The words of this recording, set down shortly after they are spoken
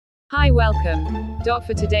Hi, welcome.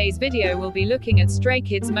 For today's video we'll be looking at Stray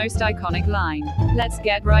Kids' most iconic line. Let's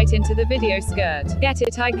get right into the video. Skirt. Get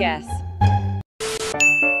it, I guess.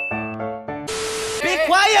 Be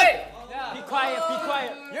quiet! Yeah. Be quiet, be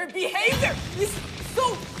quiet. Your behavior is so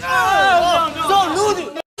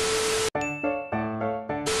rude!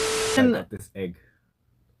 I got this egg.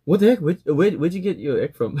 What egg? Where'd you get your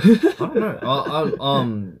egg from? I don't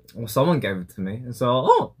know. Well, someone gave it to me, and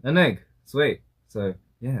so an egg, sweet. So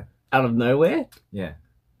yeah, Out of nowhere? yeah,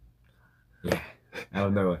 out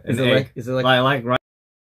of nowhere. Is An it egg. like? Is it like?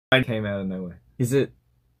 Right came out of nowhere. Is it?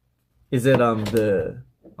 The?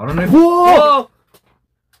 I don't know. Whoa!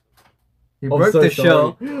 He broke the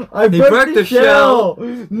shell, I He broke broke the the shell.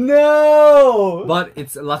 No! but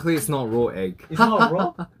luckily it's not raw egg. It's not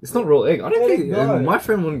raw. It's not raw egg. I don't think No. my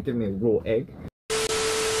friend wouldn't give me a raw egg.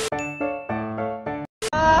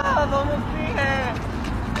 아, 너무 귀해.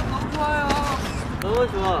 너무 좋아요. 너무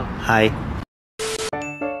좋아. Hi.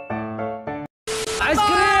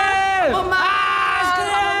 아이스크림! 한 번만!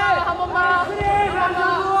 아이스크림! 한 번만! 아이스크림!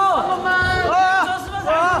 한 번만! 줬으면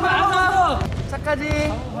살고 차까지.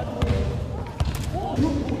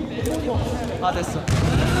 아, 됐어.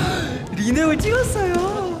 리네오 찍었어요.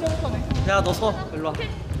 야, 너 서. 일로 와.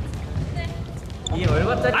 이게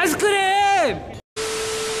얼마짜리? 아이스크림!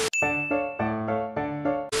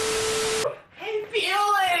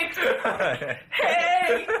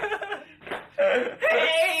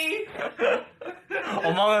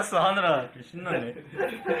 어마어마스 하느라 신나네.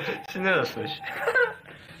 신나졌어.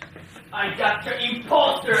 I got your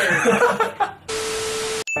imposter!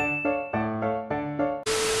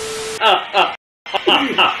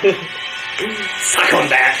 Suck on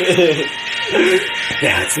that.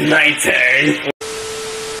 Now it's my turn.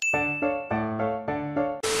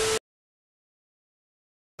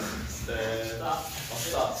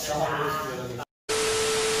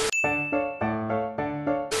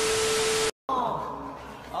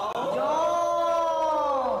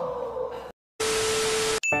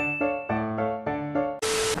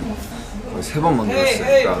 세 번 헤이,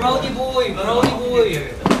 만들었으니까. 브라우니 보이, 브라우니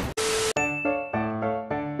보이.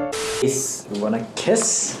 You wanna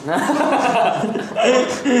kiss?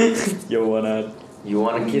 You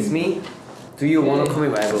wanna kiss me? Do you wanna call me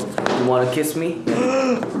Bible? You wanna kiss me?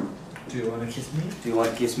 Do you wanna kiss me? Do you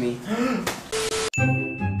wanna kiss me?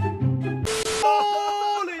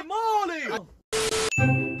 Holy moly!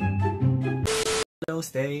 Hello,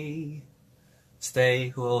 stay.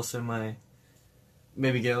 Who else are my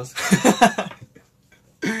baby girls?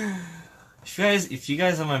 If you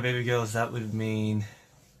guys are my baby girls, that would mean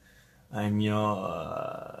I'm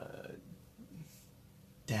your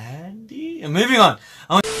daddy. Moving on.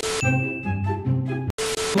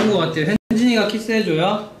 좋은 거 같아요. 현진이가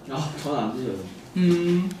키스해줘요? 아, 저는 안 되죠.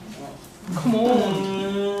 Come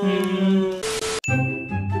on.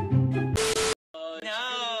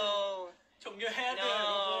 No. 종료해야 돼요,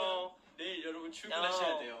 여러분. 내일 여러분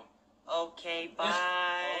출근하셔야 돼요. Okay,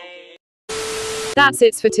 bye. That's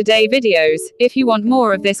it for today videos. If you want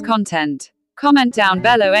more of this content, comment down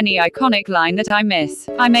below any iconic line that I miss.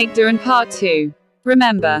 I make Duran part 2.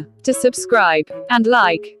 Remember to subscribe and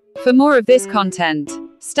like for more of this content.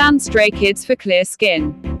 Stand Stray Kids for clear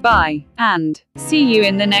skin. Bye, and see you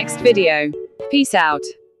in the next video. Peace out.